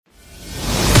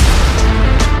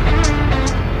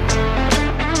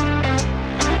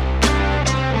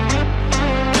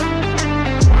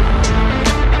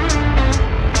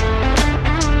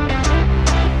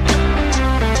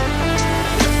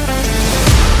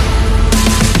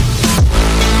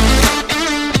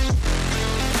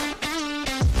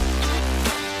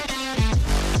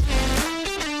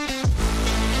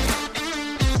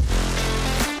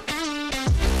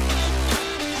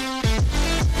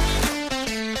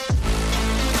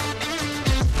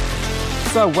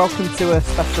So, welcome to a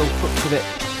special Crux of It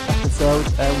episode.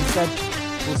 We said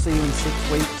we'll see you in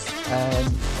 6 weeks,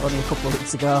 only a couple of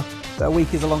weeks ago. But a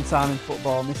week is a long time in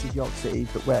football, and this is York City.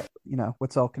 But we're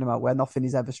talking about where nothing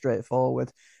is ever straightforward.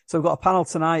 So we've got a panel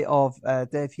tonight of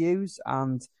Dave Hughes,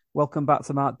 and welcome back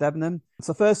to Mark Debnam.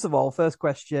 So first of all, first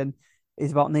question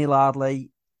is about Neal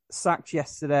Ardley, sacked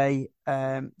yesterday.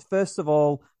 First of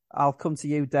all, I'll come to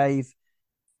you, Dave.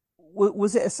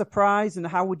 Was it a surprise, and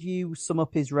how would you sum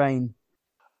up his reign?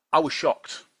 I was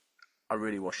shocked. I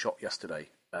really was shocked yesterday,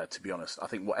 to be honest. I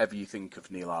think whatever you think of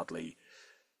Neal Ardley,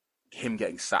 him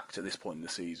getting sacked at this point in the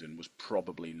season was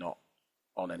probably not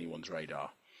on anyone's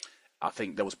radar. I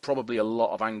think there was probably a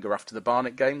lot of anger after the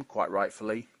Barnet game, quite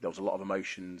rightfully. There was a lot of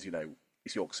emotions,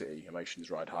 it's York City,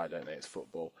 emotions ride high, don't they? It's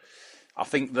football. I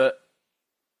think that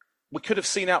we could have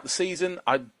seen out the season.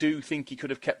 I do think he could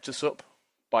have kept us up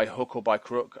by hook or by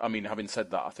crook. I mean, having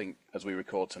said that, I think as we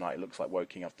record tonight, it looks like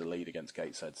Woking have the lead against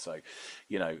Gateshead. So,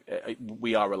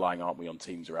 we are relying, aren't we, on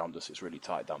teams around us. It's really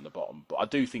tight down the bottom. But I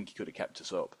do think he could have kept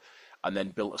us up and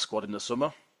then built a squad in the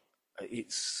summer.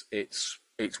 It's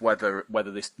whether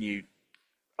this new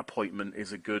appointment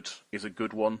is a good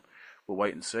one. We'll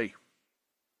wait and see.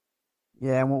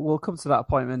 Yeah, and we'll come to that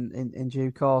appointment in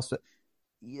due course. But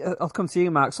I'll come to you,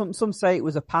 Mark. Some say it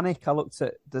was a panic. I looked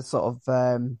at the sort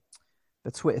of the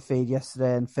Twitter feed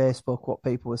yesterday and Facebook, what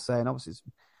people were saying. Obviously,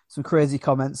 some crazy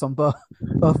comments on both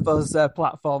those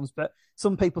platforms, but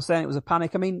some people saying it was a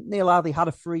panic. I mean, Neal Ardley had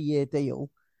a 3-year deal.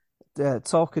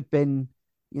 Talk had been,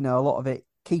 a lot of it,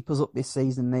 keep us up this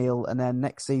season, Neal, and then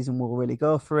next season we'll really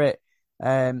go for it.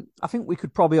 I think we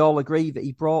could probably all agree that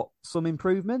he brought some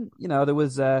improvement. There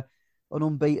was an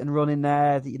unbeaten run in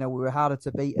there that, we were harder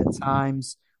to beat at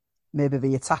times. Maybe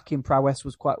the attacking prowess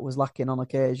was lacking on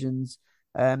occasions.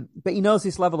 But he knows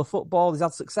this level of football. He's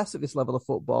had success at this level of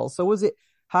football. So was it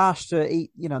harsh to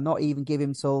not even give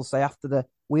him till, say, after the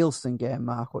Wealdstone game,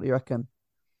 Mark? What do you reckon?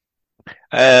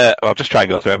 I'll just try and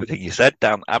go through everything you said,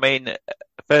 Dan. I mean,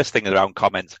 first thing around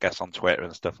comments, I guess, on Twitter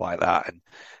and stuff like that, and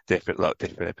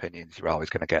different opinions. You're always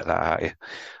going to get that,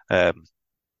 aren't you?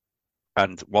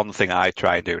 And one thing I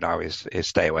try and do now is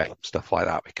stay away from stuff like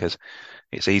that, because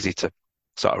it's easy to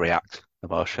sort of react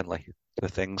emotionally to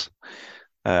things.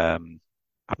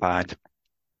 I find,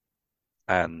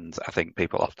 and I think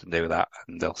people often do that,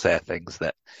 and they'll say things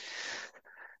that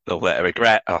they'll later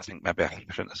regret. I think maybe I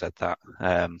shouldn't have said that.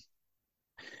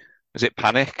 Was it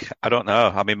panic? I don't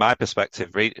know. I mean, my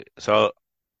perspective. So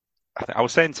I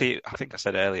was saying to you, I think I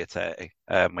said earlier, Tait,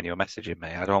 when you were messaging me,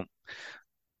 I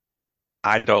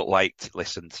don't like to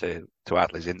listen to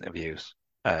Ardley's interviews,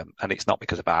 and it's not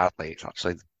because of Ardley.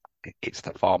 It's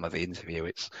the form of the interview.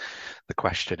 It's the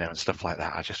questioning and stuff like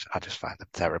that. I just find them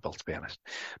terrible, to be honest.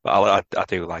 But I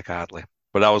do like Ardley.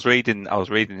 But I was reading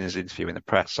his interview in the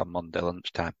press on Monday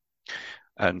lunchtime,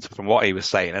 and from what he was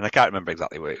saying, and I can't remember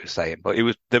exactly what he was saying, but it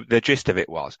was the gist of it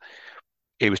was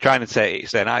he was trying to say,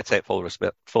 saying I take full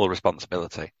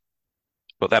responsibility,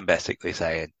 but then basically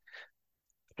saying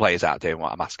players aren't doing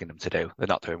what I'm asking them to do. They're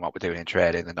not doing what we're doing in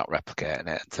training. They're not replicating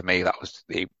it. And to me, that was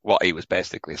what he was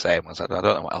basically saying was, I don't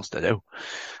know what else to do.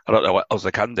 I don't know what else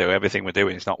I can do. Everything we're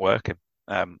doing is not working.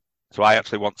 So I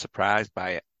actually wasn't surprised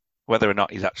by it, whether or not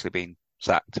he's actually been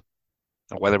sacked,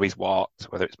 or whether he's walked,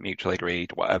 whether it's mutually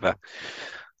agreed, whatever.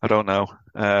 I don't know.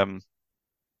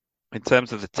 In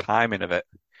terms of the timing of it,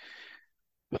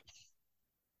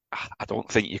 I don't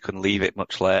think you can leave it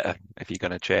much later if you're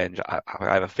going to change. I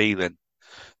have a feeling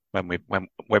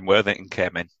when Worthington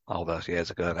came in all those years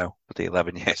ago now,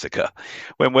 11 years ago,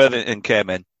 when Worthington came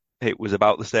in, it was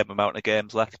about the same amount of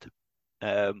games left,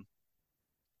 and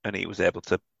he was able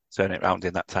to turn it around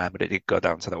in that time, but it did go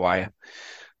down to the wire.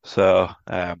 So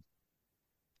I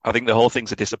think the whole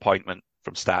thing's a disappointment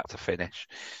from start to finish.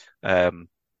 We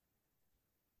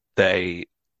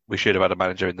should have had a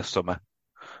manager in the summer,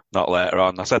 not later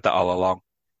on. I said that all along.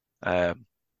 I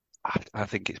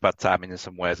think it's bad timing in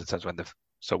some ways in terms of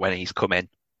when he's come in.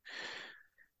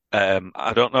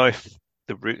 I don't know if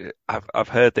I've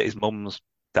heard that his mum's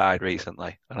died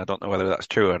recently, and I don't know whether that's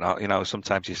true or not.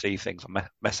 Sometimes you see things on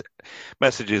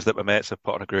messages that my mates have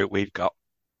put on a group we've got,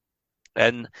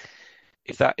 and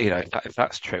if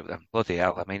that's true, then bloody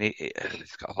hell. I mean,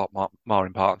 he's got a lot more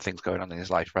important things going on in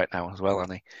his life right now as well,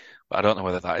 hasn't he? But I don't know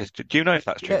whether that is. Do you know if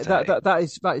that's true? Yeah,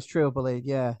 that is true, I believe.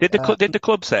 Yeah. Did the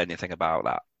club say anything about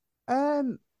that?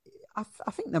 I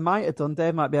think they might have done.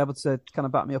 Dave might be able to kind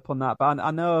of back me up on that. But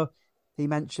I know he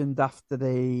mentioned after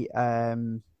the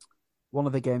one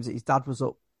of the games that his dad was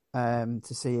up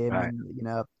to see him, right.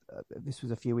 And this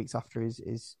was a few weeks after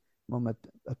his mum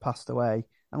had passed away.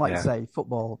 And like you Yeah. say,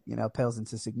 football, pales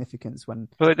into significance when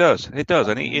Well, it does. It does.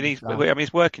 And, when and it's he's, I down. mean,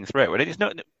 he's working through it.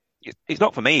 And it's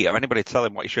not for me or anybody to tell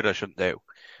him what he should or shouldn't do.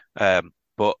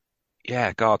 But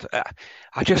yeah, God,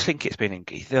 I just think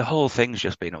the whole thing's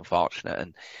just been unfortunate.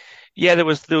 And yeah, there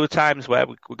were times where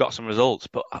we got some results,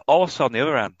 but also on the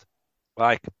other hand,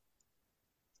 like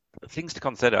things to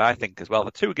consider, I think as well.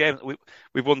 The two games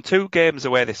we've won two games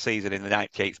away this season in the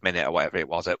 98th minute or whatever it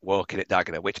was at Woking at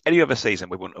Dagenham, which any other season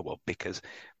we wouldn't have won because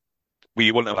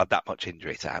we wouldn't have had that much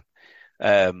injury time.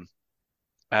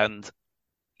 And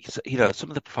some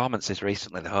of the performances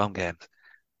recently, the home games,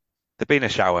 they've been a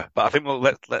shower. But I think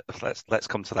let's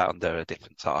come to that under a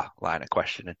different sort of line of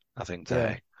questioning. I think Yeah.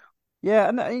 today. Yeah,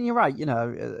 and you're right.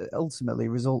 Ultimately,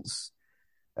 results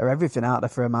are everything out there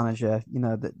for a manager.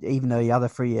 That even though he had a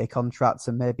 3-year contract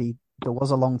and maybe there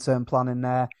was a long-term plan in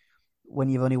there, when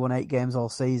you've only won 8 games all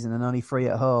season and only 3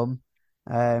 at home,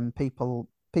 people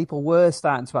were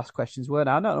starting to ask questions, weren't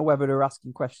they? I don't know whether they were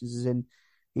asking questions as in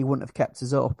he wouldn't have kept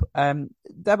us up.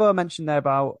 Debo mentioned there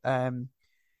about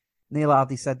Neal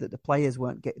Ardley said that the players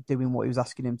weren't doing what he was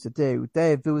asking him to do.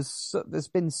 Dave, there's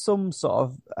been some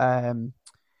sort of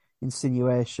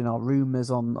insinuation or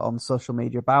rumours on social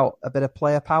media about a bit of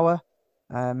player power.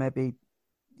 Maybe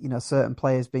certain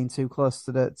players being too close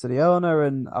to the owner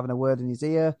and having a word in his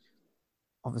ear.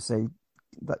 Obviously,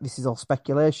 this is all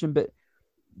speculation, but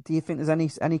do you think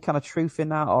there's any kind of truth in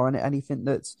that, or anything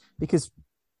that's because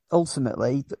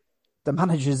ultimately the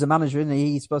manager is the manager, and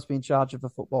he's supposed to be in charge of a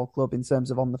football club in terms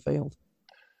of on the field?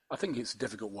 I think it's a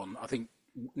difficult one. I think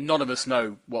none of us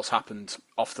know what's happened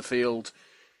off the field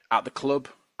at the club,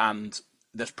 and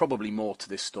there's probably more to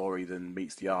this story than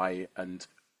meets the eye, and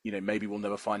maybe we'll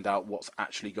never find out what's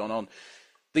actually gone on.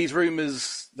 These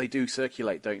rumours, they do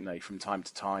circulate, don't they, from time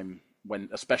to time,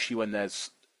 especially when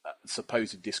there's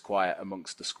supposed disquiet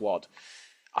amongst the squad.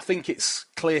 I think it's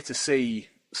clear to see,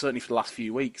 certainly for the last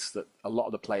few weeks, that a lot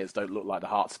of the players don't look like the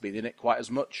heart's been in it quite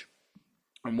as much.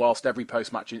 And whilst every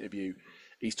post-match interview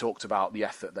he's talked about the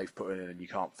effort they've put in and you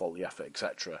can't fault the effort,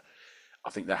 etc., I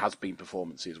think there has been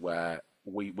performances where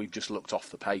we've just looked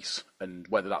off the pace, and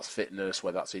whether that's fitness,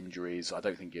 whether that's injuries, I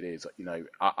don't think it is.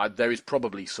 There is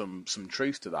probably some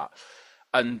truth to that,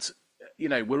 and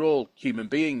we're all human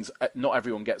beings. Not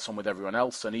everyone gets on with everyone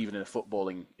else, and even in a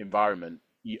footballing environment,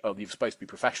 you're supposed to be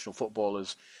professional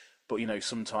footballers, but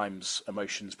sometimes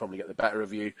emotions probably get the better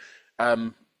of you.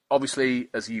 Obviously,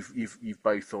 as you've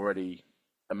both already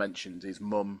mentioned, his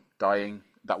mum dying,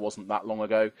 that wasn't that long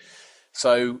ago.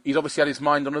 So he's obviously had his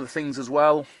mind on other things as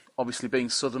well. Obviously being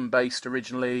Southern-based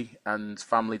originally and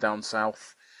family down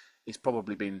south, he's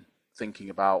probably been thinking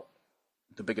about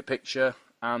the bigger picture.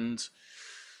 And,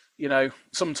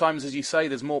 sometimes, as you say,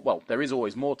 there's more. Well, there is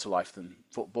always more to life than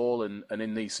football. And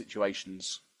in these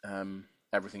situations,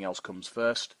 everything else comes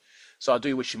first. So I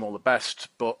do wish him all the best.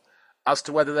 But as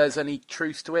to whether there's any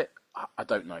truth to it, I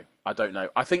don't know.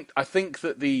 I think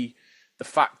that the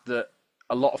fact that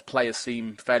a lot of players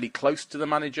seem fairly close to the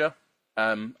manager,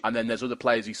 and then there's other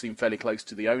players who seem fairly close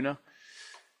to the owner,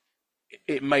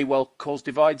 it may well cause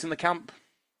divides in the camp.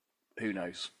 Who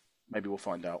knows? Maybe we'll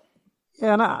find out.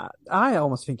 Yeah, and I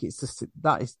almost think it's just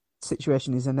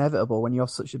situation is inevitable when you're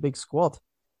such a big squad.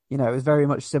 It was very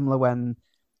much similar when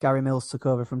Gary Mills took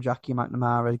over from Jackie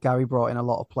McNamara. Gary brought in a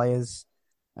lot of players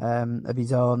of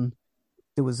his own.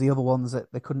 There was the other ones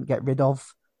that they couldn't get rid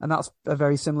of. And that's a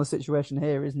very similar situation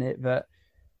here, isn't it? That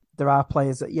there are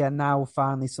players that, now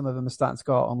finally some of them are starting to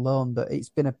go out on loan, but it's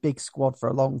been a big squad for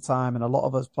a long time, and a lot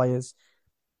of those players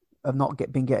have not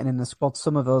been getting in the squad.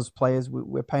 Some of those players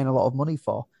we're paying a lot of money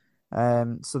for.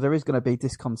 So there is going to be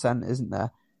discontent, isn't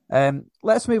there?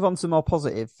 Let's move on to more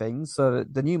positive things. So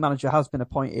the new manager has been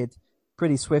appointed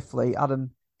pretty swiftly,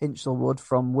 Adam Hinshelwood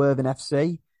from Worthing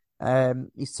FC.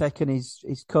 He's taken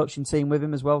his coaching team with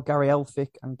him as well, Gary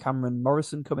Elphick and Cameron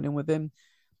Morrison coming in with him.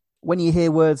 When you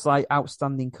hear words like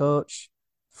outstanding coach,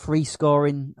 free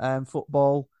scoring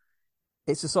football,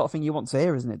 it's the sort of thing you want to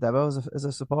hear, isn't it, Debo, as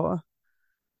a supporter?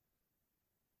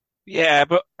 Yeah,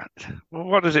 but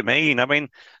what does it mean? I mean,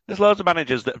 there's loads of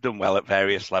managers that have done well at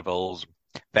various levels,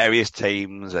 various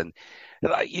teams, and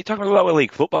you're talking about lower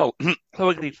league football.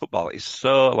 Lower league football is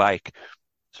so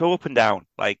up and down.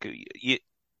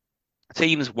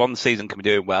 Teams one season can be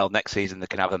doing well, next season they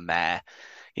can have a mare.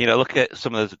 Look at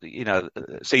some of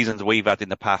the seasons we've had in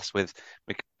the past with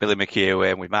Billy McHugh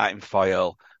and with Martin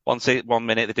Foyle. 1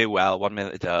 minute they do well, 1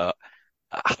 minute they don't.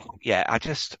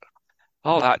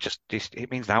 All that just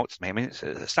it means now to me. I mean, it's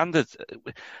the standards.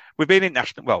 We've been in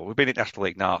National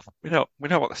League North. We know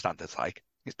what the standards like.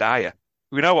 It's dire.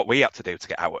 We know what we had to do to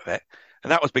get out of it,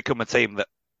 and that was become a team that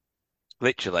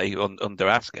literally under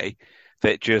Askey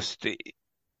that just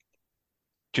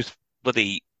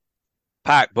bloody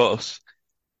park bus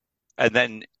and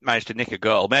then managed to nick a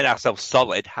goal, made ourselves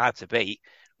solid, hard to beat.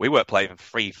 We weren't playing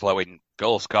free-flowing,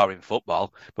 goal-scoring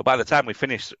football, but by the time we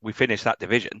finished that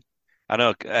division, I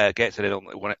know Gates had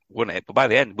won it, but by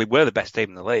the end, we were the best team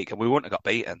in the league, and we wouldn't have got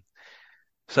beaten.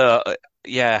 So,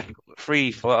 yeah,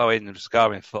 free-flowing,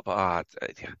 scoring football.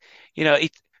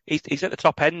 He's at the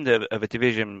top end of a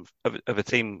division of a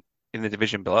team in the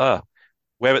division below.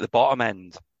 We're at the bottom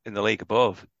end in the league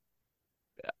above.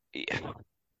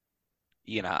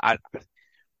 You know,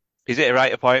 is it a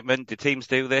right appointment? Do teams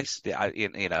do this?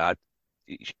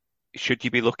 Should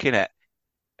you be looking at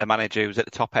a manager who's at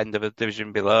the top end of a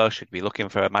division below? Should you be looking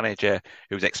for a manager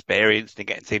who's experienced in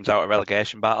getting teams out of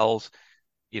relegation battles?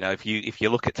 If you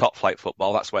look at top flight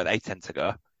football, that's where they tend to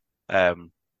go. I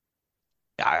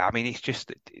mean,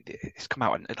 it's come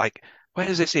out and like, where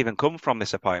does this even come from?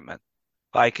 This appointment,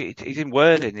 like, he's in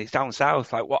Worthing, he's down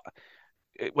south. Like, what?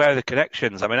 Where are the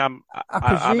connections? I mean, I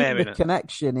presume the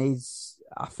connection is.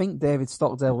 I think David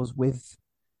Stockdale was with.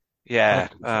 Yeah,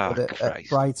 at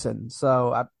Brighton.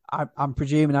 So I'm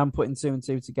presuming I'm putting 2 and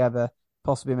 2 together,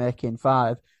 possibly making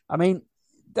 5. I mean,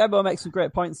 Debo makes some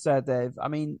great points there, Dave. I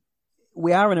mean,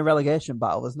 we are in a relegation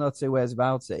battle. There's no two ways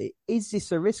about it. Is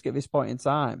this a risk at this point in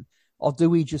time, or do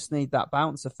we just need that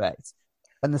bounce effect?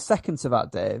 And the second to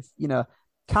that, Dave,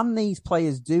 can these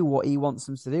players do what he wants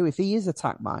them to do? If he is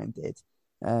attack-minded,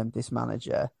 this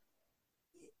manager,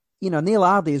 Neal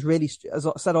Ardley has really, as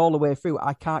I said all the way through,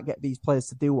 I can't get these players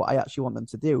to do what I actually want them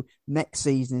to do. Next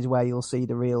season is where you'll see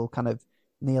the real kind of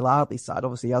Neal Ardley side.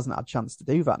 Obviously, he hasn't had a chance to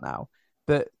do that now.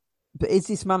 But is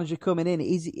this manager coming in?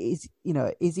 Is he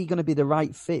going to be the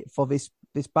right fit for this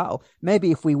battle? Maybe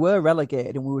if we were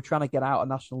relegated and we were trying to get out of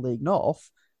National League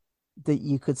North, that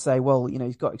you could say, well,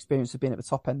 he's got experience of being at the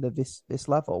top end of this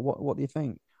level. What do you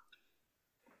think?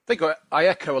 I think I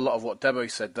echo a lot of what Debo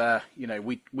said there.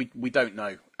 We don't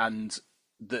know, and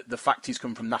the fact he's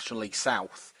come from National League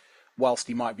South, whilst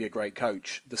he might be a great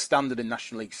coach, the standard in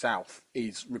National League South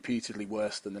is reputedly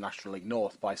worse than the National League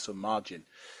North by some margin.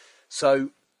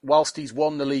 So whilst he's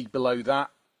won the league below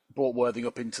that, brought Worthing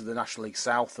up into the National League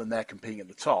South, and they're competing at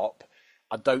the top,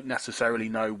 I don't necessarily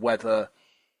know whether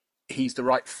he's the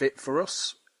right fit for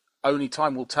us. Only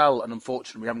time will tell, and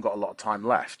unfortunately we haven't got a lot of time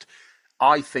left.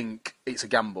 I think it's a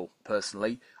gamble,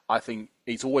 personally. I think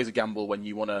it's always a gamble when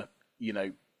you want to,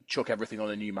 chuck everything on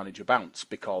a new manager bounce,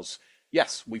 because,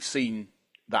 yes, we've seen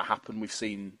that happen. We've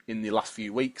seen in the last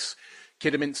few weeks.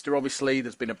 Kidderminster, obviously,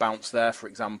 there's been a bounce there, for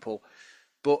example.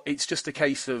 But it's just a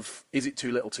case of, is it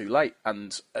too little too late?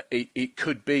 And it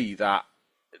could be that,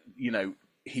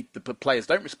 the players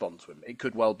don't respond to him. It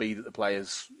could well be that the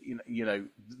players,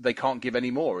 they can't give any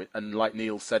more. And like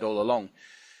Neil said all along,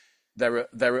 they're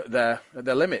at their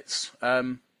limits.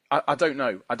 I don't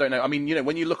know. I mean,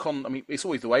 when you look on, it's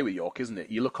always the way with York, isn't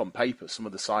it? You look on paper, some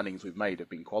of the signings we've made have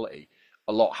been quality.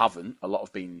 A lot haven't. A lot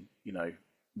have been,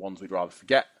 ones we'd rather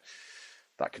forget.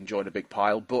 That can join a big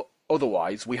pile. But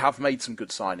otherwise, we have made some good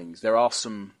signings. There are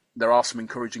some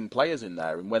encouraging players in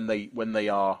there, and when they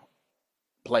are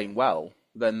playing well,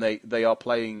 then they are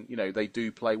playing. They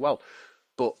do play well.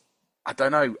 But I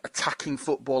don't know, attacking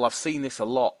football. I've seen this a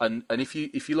lot, and if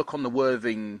you look on the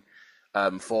Worthing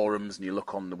forums and you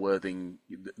look on the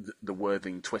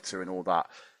Worthing Twitter and all that,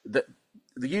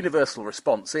 the universal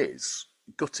response is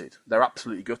gutted. They're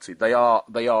absolutely gutted. They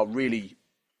are really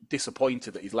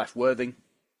disappointed that he's left Worthing.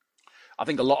 I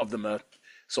think a lot of them are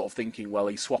sort of thinking, well,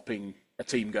 he's swapping a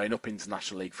team going up into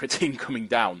National League for a team coming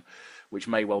down, which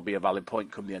may well be a valid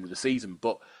point come the end of the season.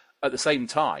 But at the same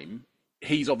time,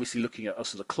 he's obviously looking at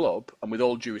us as a club, and with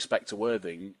all due respect to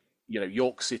Worthing,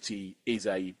 York City is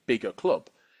a bigger club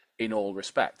in all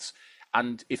respects.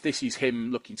 And if this is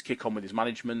him looking to kick on with his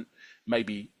management,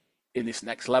 maybe in this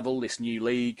next level, this new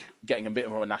league, getting a bit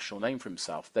more of a national name for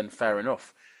himself, then fair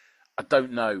enough. I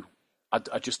don't know.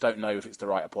 I just don't know if it's the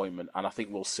right appointment, and I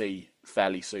think we'll see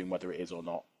fairly soon whether it is or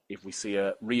not. If we see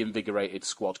a reinvigorated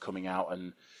squad coming out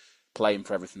and playing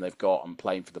for everything they've got and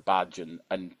playing for the badge and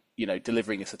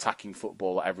delivering this attacking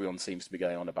football that everyone seems to be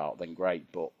going on about, then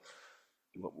great, but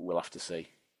we'll have to see.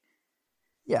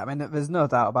 Yeah, I mean, there's no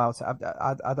doubt about it.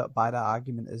 I don't buy that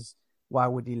argument as why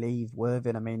would he leave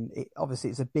Worthing. I mean, obviously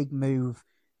it's a big move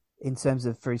in terms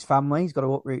of for his family. He's got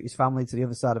to uproot his family to the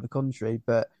other side of the country,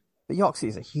 but York City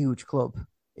is a huge club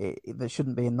that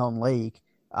shouldn't be a non-league,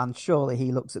 and surely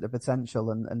he looks at the potential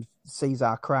and sees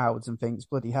our crowds and thinks,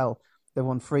 bloody hell, they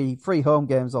won three home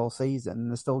games all season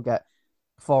and they still get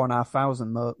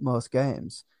 4,500 most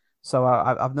games. So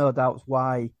I've no doubts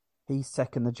why he's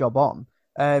taken the job on.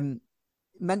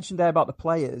 mentioned there about the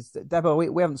players.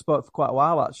 Debo, we haven't spoke for quite a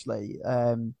while actually.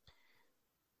 I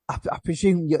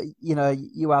presume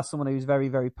you are someone who's very,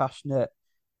 very passionate.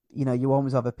 You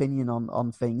always have opinion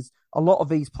on things. A lot of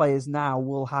these players now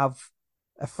will have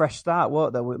a fresh start,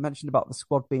 won't they? We mentioned about the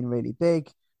squad being really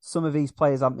big. Some of these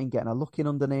players haven't been getting a look in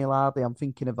under Neal Ardley. I'm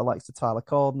thinking of the likes of Tyler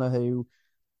Cordner, who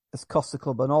has cost the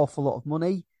club an awful lot of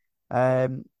money.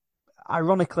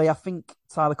 Ironically, I think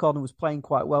Tyler Cordner was playing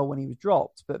quite well when he was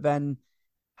dropped, but then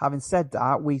having said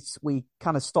that, we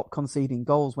kind of stopped conceding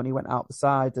goals when he went out the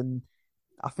side, and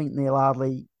I think Neal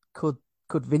Ardley could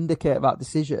vindicate that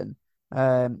decision.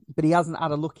 But he hasn't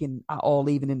had a look in at all,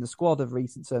 even in the squad of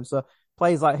recent terms. So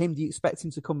players like him, do you expect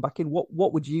him to come back in?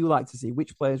 What would you like to see?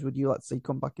 Which players would you like to see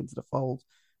come back into the fold,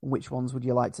 and which ones would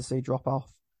you like to see drop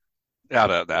off? I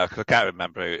don't know, because I can't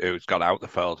remember who's gone out the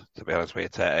fold, to be honest with you,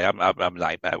 Tate. I'm a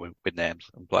nightmare with names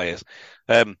and players.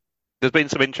 There's been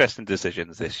some interesting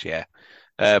decisions this year.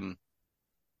 The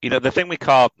thing with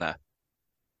Cordner,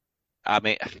 I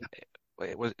mean,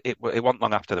 it wasn't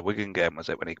long after the Wigan game, was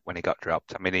it, when he got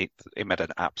dropped? I mean, he made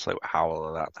an absolute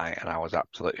howl that night, and I was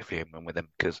absolutely fuming with him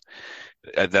because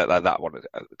that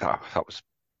was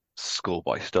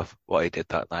schoolboy stuff what he did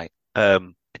that night.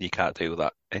 And you can't do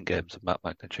that in games of that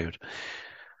magnitude.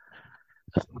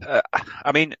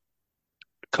 I mean,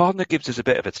 Cordner gives us a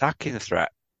bit of attacking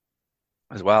threat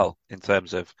as well in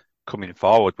terms of coming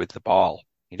forward with the ball.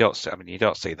 You don't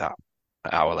see that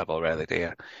at our level, really, do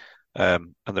you?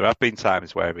 And there have been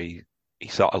times where he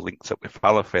sort of links up with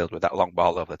Fallowfield with that long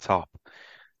ball over the top.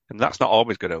 And that's not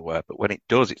always going to work, but when it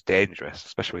does, it's dangerous,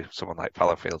 especially with someone like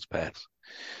Fallowfield's pace.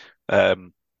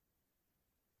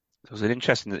 It was an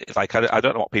interesting, I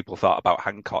don't know what people thought about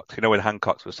Hancock. When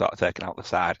Hancock was sort of taken out the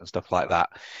side and stuff like that.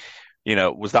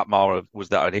 Was that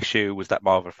an issue? Was that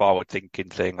more of a forward-thinking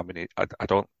thing? I mean, I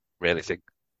don't really think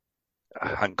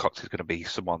Hancock is going to be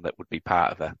someone that would be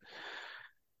part of a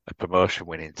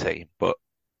promotion-winning team, but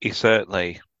he's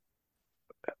certainly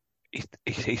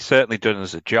done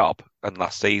us a job. And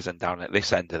last season, down at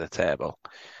this end of the table,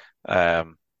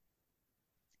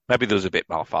 maybe there was a bit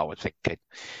more forward-thinking.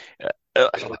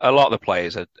 A lot of the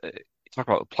players talk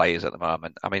about the players at the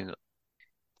moment. I mean,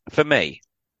 for me,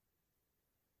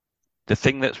 the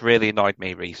thing that's really annoyed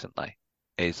me recently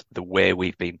is the way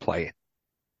we've been playing,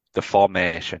 the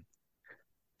formation,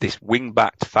 this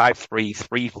wing-backed 5-3,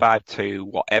 3-5-2,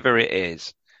 whatever it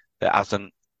is, that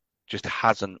hasn't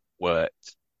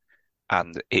worked.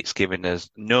 And it's given us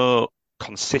no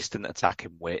consistent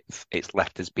attacking width. It's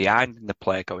left us behind in the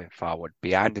play going forward,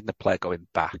 behind in the play going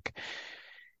back.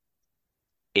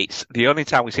 It's the only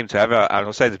time we seem to ever, and I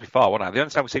was saying this before, wasn't I? The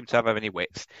only time we seem to have any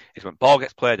width is when ball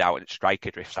gets played out and striker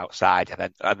drifts outside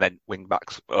and then wing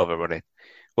backs overrunning.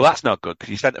 Well, that's not good because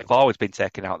your centre forward's been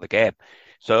taken out of the game.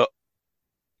 So,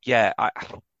 yeah, I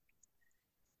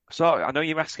know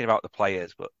you're asking about the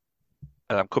players, but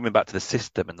I'm coming back to the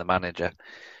system and the manager.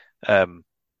 I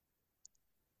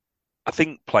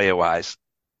think player-wise,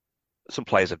 some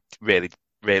players have really,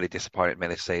 really disappointed me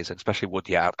this season, especially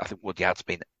Woodyard. I think Woodyard's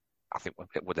been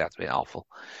awful.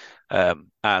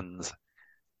 And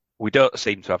we don't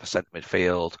seem to have a centre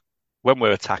midfield. When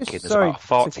we're attacking, there's about a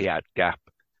 40-yard gap.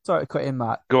 Sorry to cut in,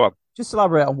 Matt. Go on. Just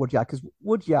elaborate on Woodyard, because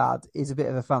Woodyard is a bit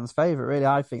of a fan's favourite, really,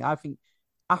 I think. I think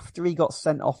after he got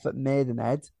sent off at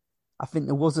Maidenhead, I think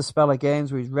there was a spell of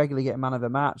games where he's regularly getting man of the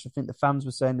match. I think the fans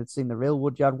were saying they'd seen the real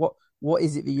Woodyard. What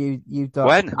is it that you don't?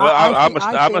 When? Well, I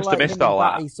must have missed all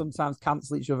that. He sometimes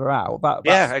cancel each other out.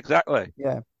 Yeah, exactly.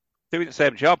 Yeah. Doing the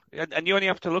same job. And you only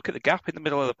have to look at the gap in the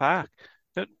middle of the park.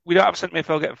 We don't have a centre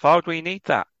midfield getting forward where you need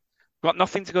that. We've got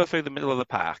nothing to go through the middle of the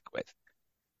park with.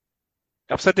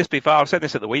 I've said this before. I've said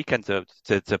this at the weekend to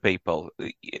people.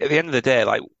 At the end of the day,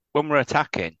 like when we're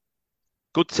attacking,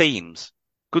 good teams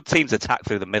attack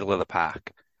through the middle of the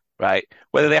park, right?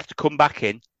 Whether they have to come back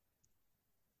in,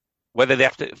 whether they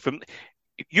have to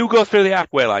if you go through the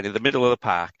halfway line in the middle of the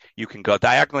park, you can go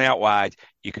diagonally out wide,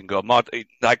 you can go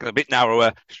like a bit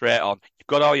narrower, straight on. You've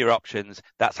got all your options.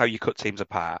 That's how you cut teams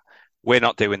apart. We're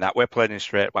not doing that. We're playing in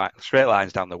straight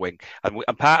lines down the wing.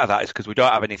 And part of that is because we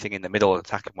don't have anything in the middle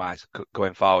attacking wise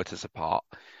going forward to support.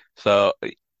 So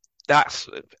that's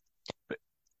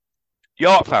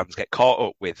York fans get caught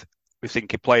up with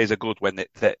thinking players are good when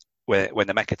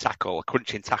they make a tackle, a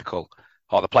crunching tackle,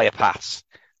 or they play a pass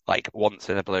like once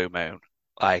in a blue moon.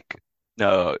 Like,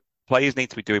 no, players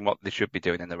need to be doing what they should be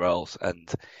doing in the roles. And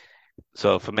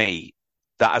so for me,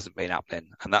 that hasn't been happening.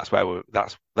 And that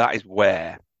is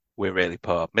where we're really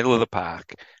poor. Middle of the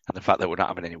park, and the fact that we're not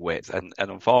having any width. And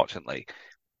unfortunately,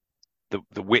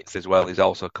 the width as well is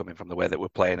also coming from the way that we're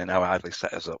playing and how Ardley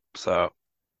set us up. So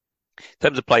in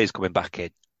terms of players coming back in,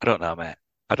 I don't know, mate.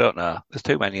 I don't know. There's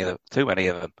too many of them. Too many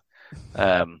of them.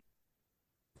 Um,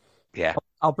 yeah.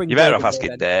 I'll bring You're better Dave off in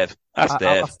here asking then. Dave. Ask I'll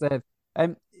Dave. ask Dave.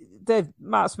 Um, Dave,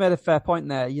 Matt's made a fair point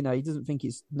there. You know, he doesn't think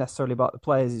it's necessarily about the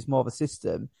players; it's more of a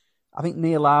system. I think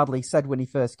Neal Ardley said when he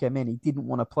first came in, he didn't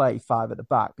want to play five at the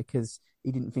back because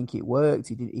he didn't think it worked.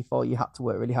 He thought you had to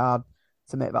work really hard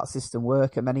to make that system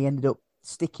work, and then he ended up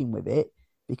sticking with it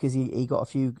because he got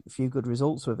a few good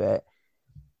results with it.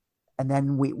 And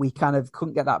then we kind of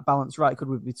couldn't get that balance right, could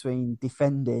we, between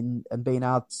defending and being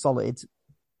hard solid,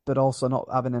 but also not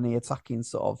having any attacking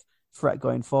sort of threat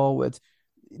going forward.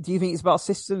 Do you think it's about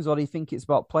systems, or do you think it's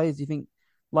about players? Do you think,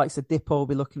 like a Dippo, will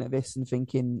be looking at this and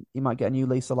thinking he might get a new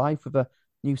lease of life with a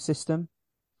new system?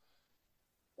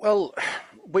 Well,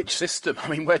 which system? I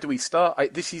mean, where do we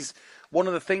start? This is one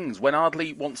of the things when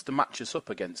Ardley wants to match us up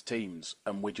against teams,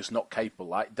 and we're just not capable.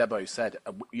 Like Debo said,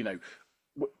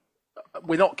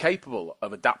 we're not capable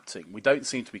of adapting. We don't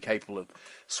seem to be capable of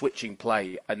switching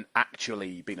play and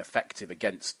actually being effective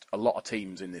against a lot of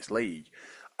teams in this league.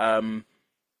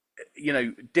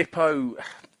 Dippo,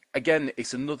 again,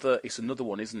 it's another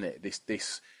one, isn't it?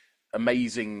 This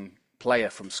amazing player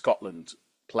from Scotland,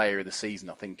 player of the season,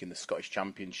 I think, in the Scottish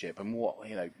Championship, and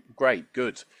great,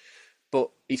 good, but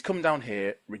he's come down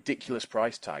here, ridiculous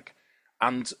price tag,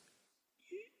 and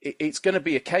it's going to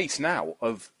be a case now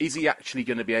of, is he actually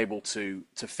going to be able to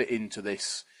fit into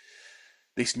this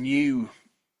new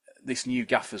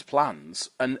gaffer's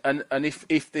plans? And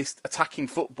if this attacking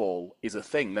football is a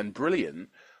thing, then brilliant.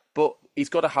 But he's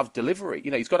got to have delivery.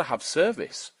 He's got to have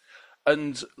service.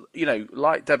 And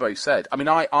like Debo said, I mean,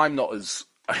 I'm not as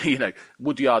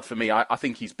Woodyard for me. I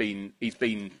think he's been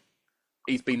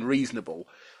reasonable.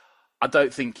 I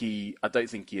don't think he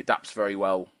adapts very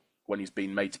well when he's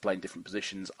been made to play in different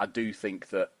positions. I do think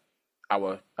that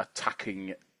our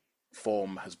attacking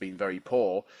form has been very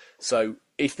poor. So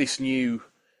if this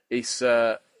it's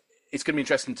going to be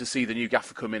interesting to see the new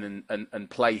gaffer come in and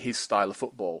play his style of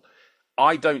football.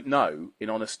 I don't know, in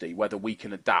honesty, whether we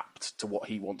can adapt to what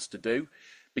he wants to do,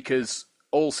 because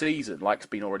all season, like has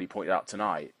been already pointed out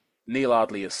tonight, Neal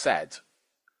Ardley has said,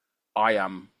 I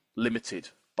am limited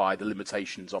by the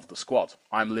limitations of the squad.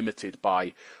 I'm limited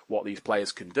by what these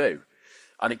players can do.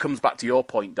 And it comes back to your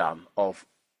point, Dan, of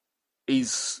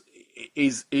is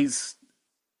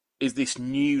this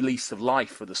new lease of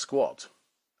life for the squad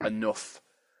enough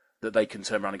that they can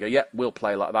turn around and go, yeah, we'll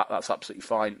play like that, that's absolutely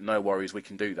fine, no worries, we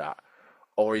can do that?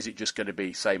 Or is it just going to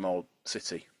be same old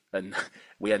City, and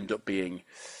we end up being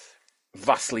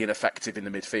vastly ineffective in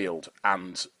the midfield,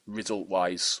 and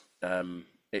result-wise,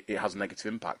 it has a negative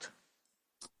impact?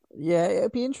 Yeah,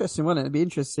 it'd be interesting, wouldn't it? It'd be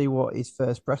interesting to see what his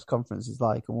first press conference is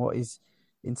like and what his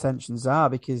intentions are,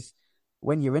 because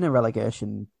when you're in a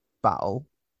relegation battle,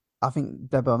 I think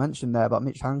Debo mentioned there about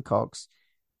Mitch Hancock's.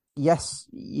 Yes,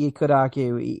 you could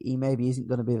argue he maybe isn't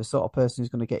going to be the sort of person who's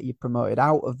going to get you promoted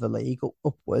out of the league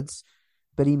upwards,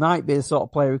 but he might be the sort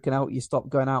of player who can help you stop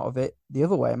going out of it the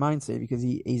other way, mightn't he? Because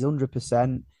he's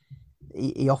 100%.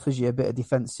 He offers you a bit of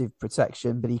defensive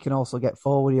protection, but he can also get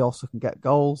forward. He also can get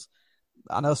goals.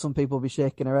 I know some people will be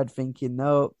shaking their head thinking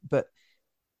no, but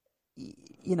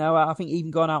I think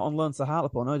even going out on loan to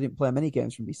Hartlepool, I know he didn't play many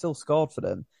games for him, but he still scored for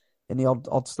them in the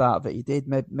odd start that he did.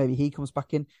 Maybe he comes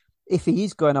back in. If he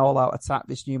is going all out attack,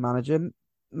 this new manager,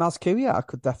 Maz Kuyat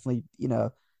could definitely,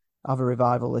 have a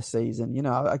revival this season.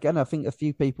 Again, I think a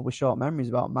few people with short memories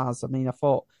about Maz. I mean, I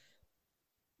thought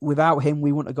without him,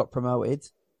 we wouldn't have got promoted.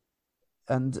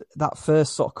 And that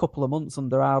first sort of couple of months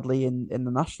under Ardley in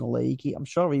the National League, I'm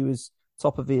sure he was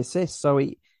top of the assists. So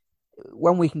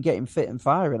when we can get him fit and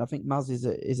firing, I think Maz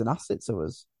is an asset to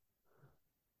us.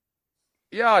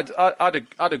 Yeah,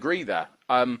 I'd agree there.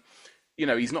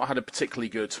 He's not had a particularly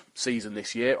good season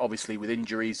this year, obviously with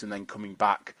injuries and then coming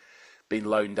back, being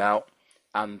loaned out,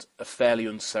 and a fairly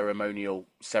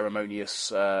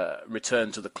ceremonious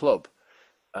return to the club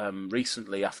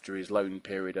recently after his loan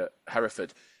period at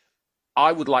Hereford.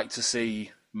 I would like to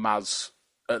see Maz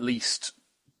at least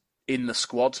in the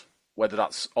squad, whether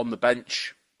that's on the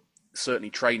bench, certainly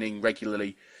training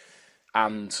regularly,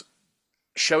 and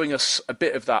showing us a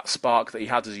bit of that spark that he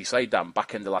had, as you say, Dan,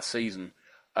 back end of last season.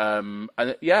 And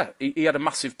yeah, he had a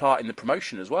massive part in the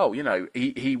promotion as well.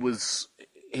 He was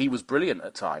brilliant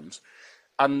at times.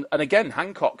 And again,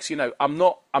 Hancock's, I'm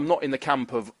not in the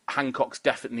camp of Hancock's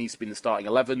definitely needs to be in the starting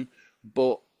 11,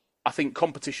 but I think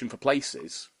competition for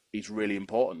places is really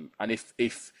important. And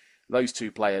if those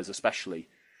two players especially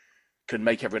can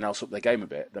make everyone else up their game a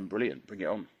bit, then brilliant, bring it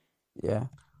on. Yeah.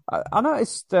 I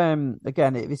noticed,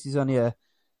 again, this is only a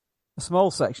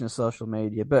small section of social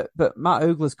media, but Matt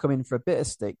Oogler's come in for a bit of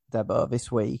stick, Debo,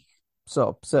 this week.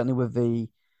 So certainly with the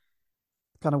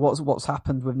kind of what's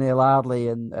happened with Neal Ardley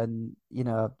and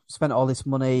spent all this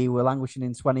money, we're languishing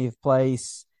in 20th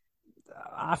place.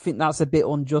 I think that's a bit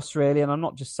unjust, really, and I'm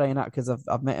not just saying that because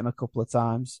I've met him a couple of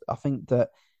times. I think that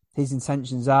his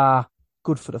intentions are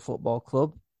good for the football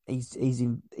club. He's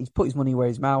put his money where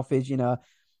his mouth is.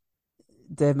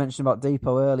 Dave mentioned about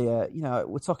Depot earlier.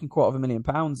 We're talking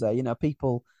 £250,000 there.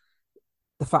 People.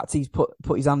 The fact he's put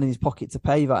his hand in his pocket to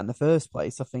pay that in the first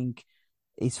place, I think,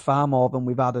 is far more than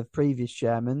we've had of previous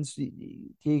chairmen. Do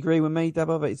you agree with me,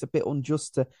 Debo? That it's a bit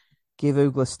unjust to give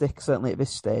Oogler stick, certainly at this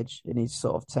stage in his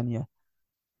sort of tenure.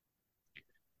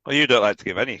 Well, you don't like to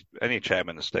give any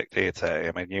chairman a stick, do you, Tait?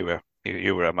 I mean,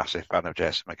 you were a massive fan of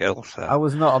Jason McGill. So. I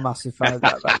was not a massive fan of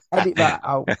that. Edit that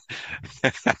out.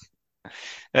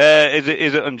 Is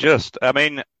it unjust? I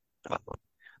mean,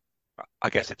 I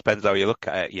guess it depends how you look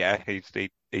at it. Yeah,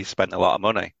 he's spent a lot of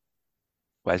money.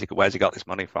 Where's he got this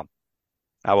money from?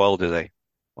 How old is he?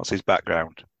 What's his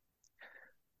background?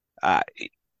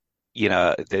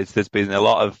 There's been a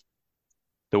lot of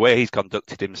the way he's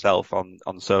conducted himself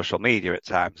on social media at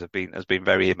times has been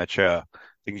very immature.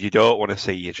 Things you don't want to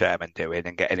see your chairman doing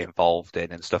and getting involved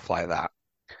in and stuff like that.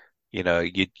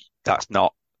 That's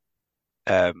not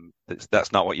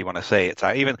what you want to see. It's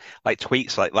even like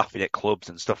tweets like laughing at clubs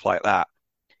and stuff like that.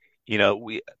 A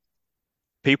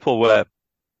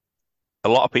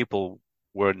lot of people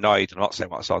were annoyed. I'm not saying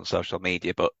what I saw on social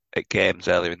media, but at games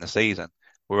earlier in the season,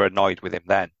 were annoyed with him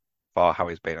then for how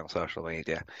he's been on social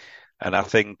media. And I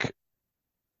think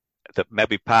that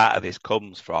maybe part of this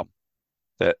comes from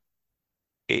that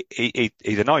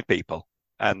he's annoyed people,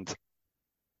 and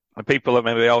people are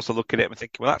maybe also looking at him and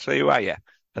thinking, well, actually, who are you?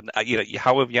 And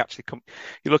how have you actually come?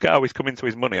 You look at how he's come into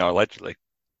his money, or allegedly,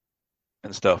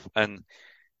 and stuff, and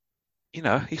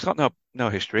he's got no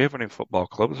history of running football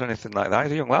clubs or anything like that.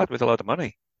 He's a young lad with a lot of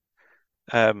money.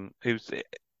 And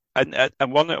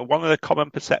one of the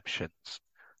common perceptions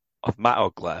of Matt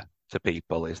Ugler to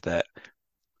people is that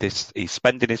he's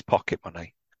spending his pocket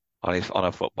money on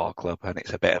a football club, and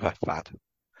it's a bit of a fad.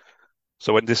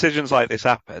 So when decisions like this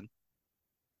happen,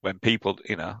 when people,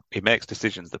 he makes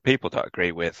decisions that people don't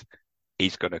agree with,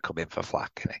 he's going to come in for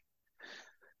flack, isn't he?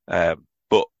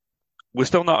 But we're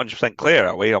still not 100% clear,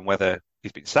 are we, on whether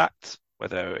he's been sacked,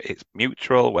 whether it's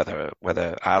mutual, whether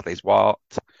Ardley's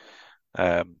walked.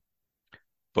 But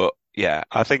yeah,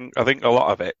 I think a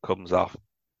lot of it comes off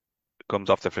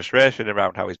the frustration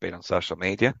around how he's been on social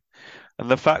media,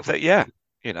 and the fact that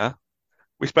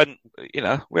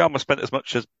we almost spent as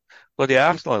much as bloody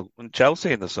Arsenal and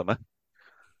Chelsea in the summer,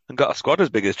 and got a squad as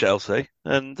big as Chelsea,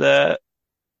 and we're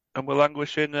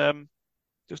languishing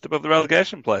just above the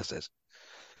relegation places.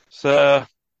 So,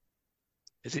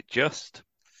 is it just?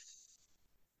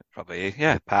 Probably,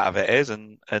 yeah. Part of it is,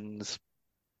 and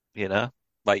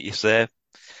like you say,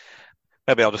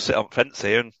 maybe I'll just sit on the fence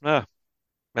here, and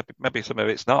maybe some of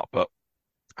it's not, but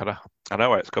I know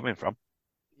where it's coming from.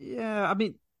 Yeah, I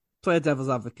mean, play devil's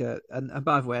advocate, and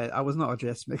by the way, I was not a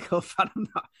Jason McGill fan.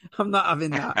 I'm not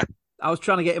having that. I was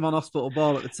trying to get him on hospital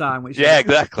ball at the time, which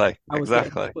exactly. I was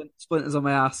getting splinters on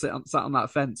my ass sat on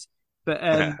that fence.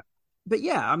 But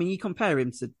yeah, I mean, you compare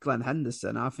him to Glenn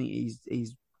Henderson. I think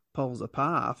he's poles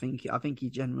apart. I think he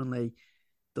genuinely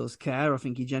does care. I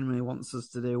think he genuinely wants us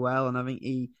to do well, and I think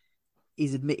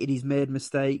he's admitted he's made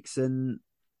mistakes. And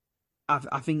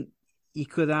I think you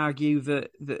could argue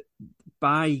that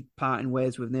by parting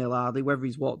ways with Neal Ardley, whether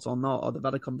he's walked or not, or they've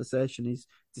had a conversation, he's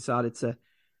decided to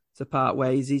part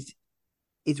ways. He's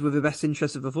with the best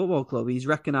interest of the football club. He's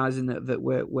recognising that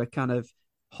we're kind of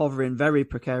hovering very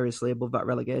precariously above that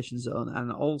relegation zone,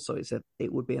 and also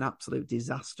it would be an absolute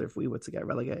disaster if we were to get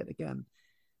relegated again.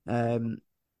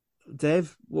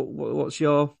 Dave, what's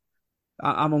your?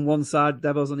 I'm on one side,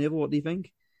 Debo's on the other. What do you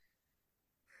think?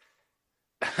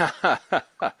 Can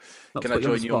I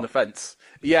join you on the fence?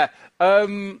 Yeah,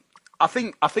 I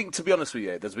think to be honest with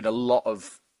you, there's been a lot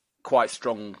of quite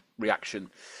strong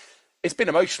reaction. It's been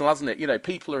emotional, hasn't it?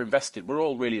 People are invested. We're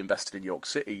all really invested in York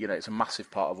City. It's a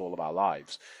massive part of all of our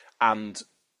lives. And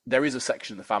there is a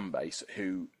section of the fan base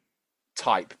who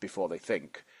type before they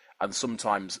think. And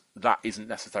sometimes that isn't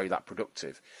necessarily that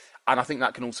productive. And I think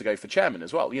that can also go for chairman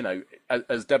as well.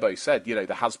 As Debo said, there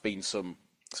has been some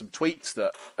tweets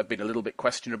that have been a little bit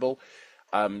questionable.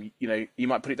 You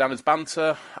might put it down as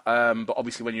banter. But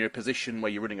obviously when you're in a position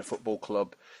where you're running a football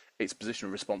club, it's a position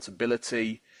of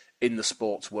responsibility in the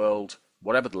sports world,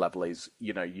 whatever the level is,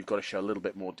 you've got to show a little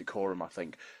bit more decorum, I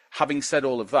think. Having said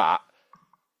all of that,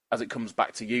 as it comes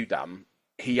back to you, Dan,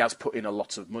 he has put in a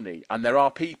lot of money. And there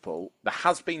have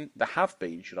been,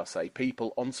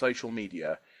 people on social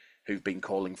media who've been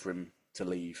calling for him to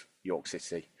leave York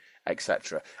City.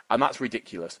 etc. And that's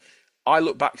ridiculous. I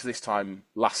look back to this time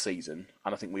last season,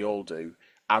 and I think we all do,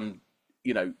 and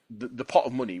the pot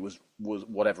of money was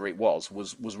whatever it was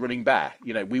running bare.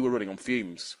 We were running on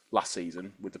fumes last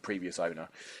season with the previous owner,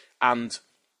 and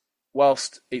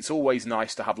whilst it's always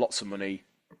nice to have lots of money,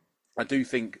 I do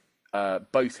think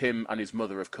both him and his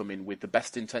mother have come in with the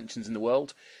best intentions in the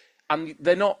world, and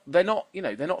they're not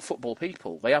football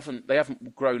people. They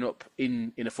haven't grown up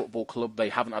in a football club. They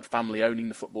haven't had family owning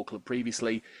the football club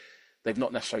previously. They've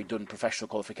not necessarily done professional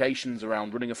qualifications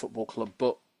around running a football club,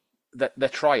 but they're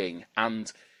trying.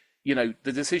 And the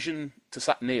decision to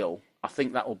sack Neal, I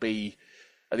think that will be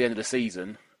at the end of the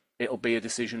season. It'll be a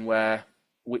decision where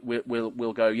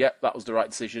we'll go, yep, that was the right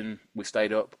decision. We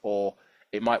stayed up, or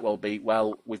it might well be,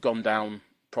 well, we've gone down.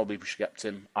 Probably we should have kept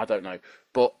him. I don't know,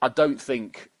 but I don't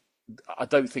think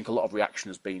a lot of reaction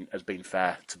has been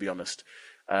fair, to be honest.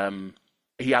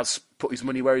 He has put his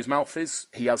money where his mouth is.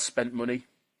 He has spent money,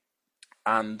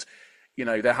 and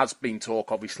there has been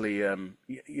talk. Obviously,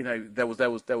 there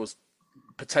was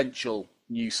potential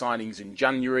new signings in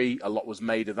January. A lot was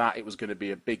made of that. It was going to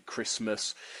be a big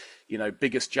Christmas,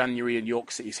 biggest January in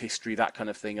York City's history, that kind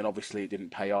of thing. And obviously, it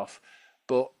didn't pay off.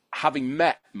 But having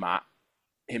met Matt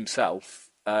himself,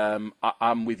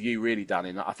 I'm with you really, Dan,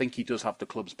 in that I think he does have the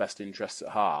club's best interests at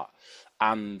heart,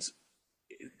 and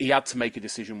he had to make a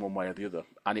decision one way or the other,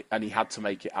 and he had to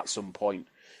make it at some point.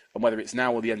 And whether it's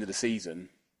now or the end of the season,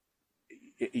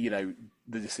 the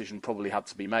decision probably had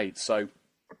to be made. So,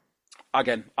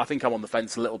 again, I think I'm on the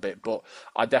fence a little bit, but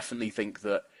I definitely think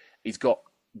that he's got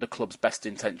the club's best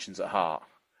intentions at heart,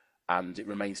 and it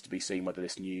remains to be seen whether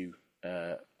this new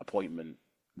appointment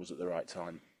was at the right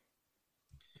time.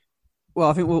 Well,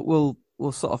 I think we'll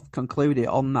sort of conclude it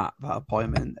on that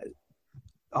appointment.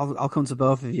 I'll come to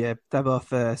both of you. Debo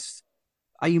first.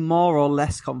 Are you more or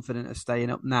less confident of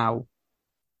staying up now,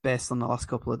 based on the last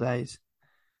couple of days?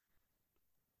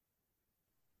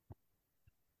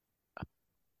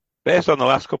 Based on the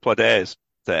last couple of days,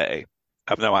 I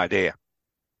have no idea.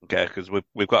 Okay, because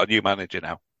we've got a new manager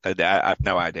now. I have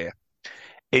no idea.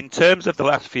 In terms of the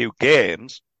last few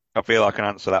games, I feel I can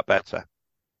answer that better.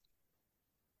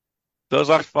 Those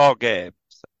last 4 games,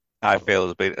 I feel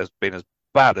has been as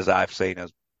bad as I've seen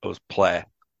us play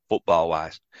football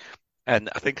wise. And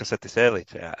I think I said this earlier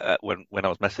to you, when I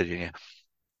was messaging you.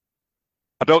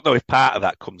 I don't know if part of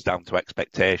that comes down to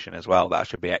expectation as well, that I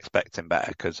should be expecting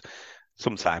better, because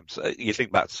sometimes you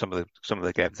think back to some of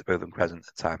the games at Bootham Crescent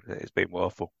at times, it's been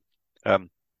woeful.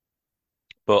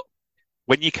 But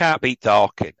when you can't beat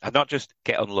Dorking, and not just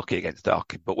get unlucky against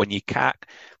Dorking, but when you can't,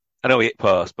 I know we hit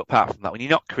post, but apart from that, when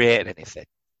you're not creating anything,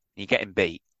 you're getting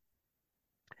beat,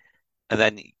 and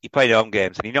then you play your home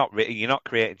games and you're not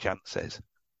creating chances,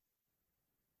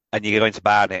 and you're going to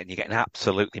Barnet and you're getting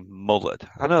absolutely mullered.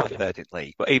 I know they're third in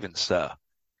league, but even so,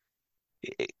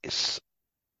 it's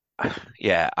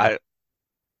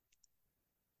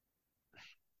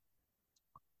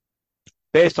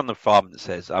based on the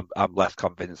performances, I'm less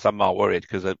convinced. I'm more worried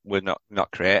because we're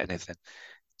not creating anything.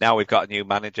 Now we've got a new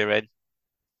manager in.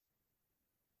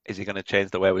 Is he going to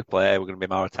change the way we play? We're going to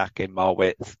be more attacking, more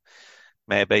width,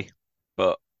 maybe.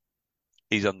 But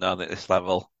he's unknown at this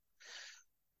level.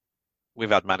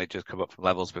 We've had managers come up from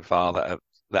levels before that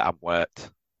haven't worked.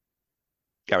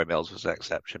 Gary Mills was an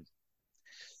exception.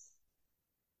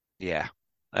 Yeah.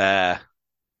 I'm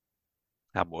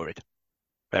worried.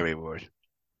 Very worried.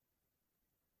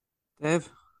 Dave?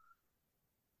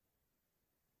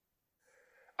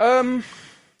 I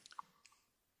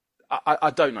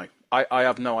don't know. I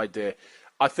have no idea.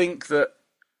 I think that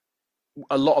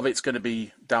a lot of it's going to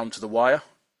be down to the wire.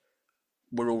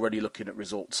 We're already looking at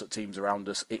results at teams around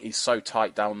us. It is so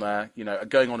tight down there.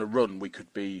 Going on a run, we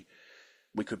could be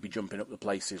jumping up the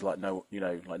places like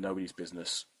nobody's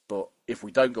business. But if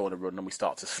we don't go on a run and we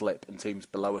start to slip, and teams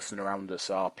below us and around us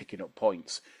are picking up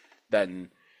points,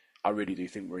 then I really do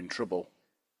think we're in trouble.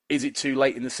 Is it too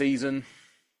late in the season?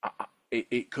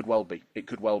 It could well be. It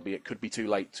could well be. It could be too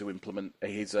late to implement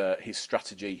his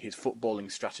strategy, his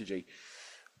footballing strategy.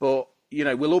 But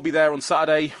we'll all be there on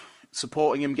Saturday,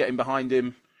 supporting him, getting behind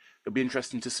him. It'll be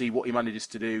interesting to see what he manages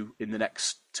to do in the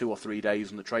next 2 or 3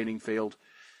 days on the training field.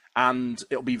 And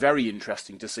it'll be very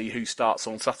interesting to see who starts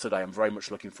on Saturday. I'm very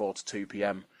much looking forward to 2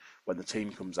 p.m. when the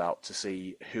team comes out to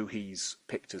see who he's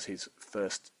picked as his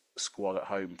first squad at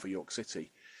home for York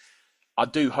City. I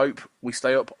do hope we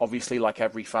stay up, obviously, like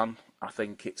every fan. I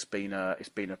think it's been a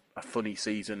funny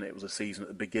season. It was a season at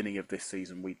the beginning of this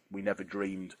season we never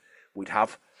dreamed we'd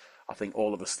have. I think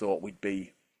all of us thought we'd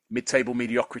be mid-table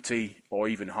mediocrity or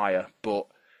even higher, but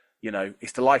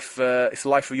It's the life. It's the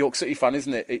life of a York City fan,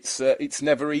 isn't it? It's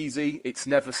never easy. It's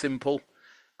never simple,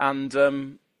 and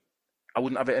I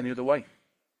wouldn't have it any other way.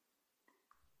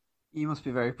 You must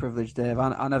be very privileged, Dave.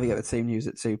 I never get the team news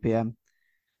at 2 p.m.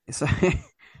 It's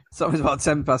it's always about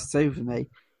 2:10 for me.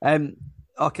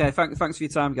 Okay, thanks for your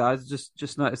time, guys.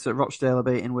 Just noticed that Rochdale are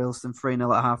beating Wilston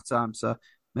 3-0 at half time, so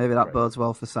maybe that bodes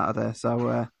well for Saturday.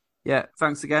 So yeah,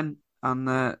 thanks again,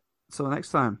 and till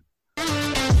next time.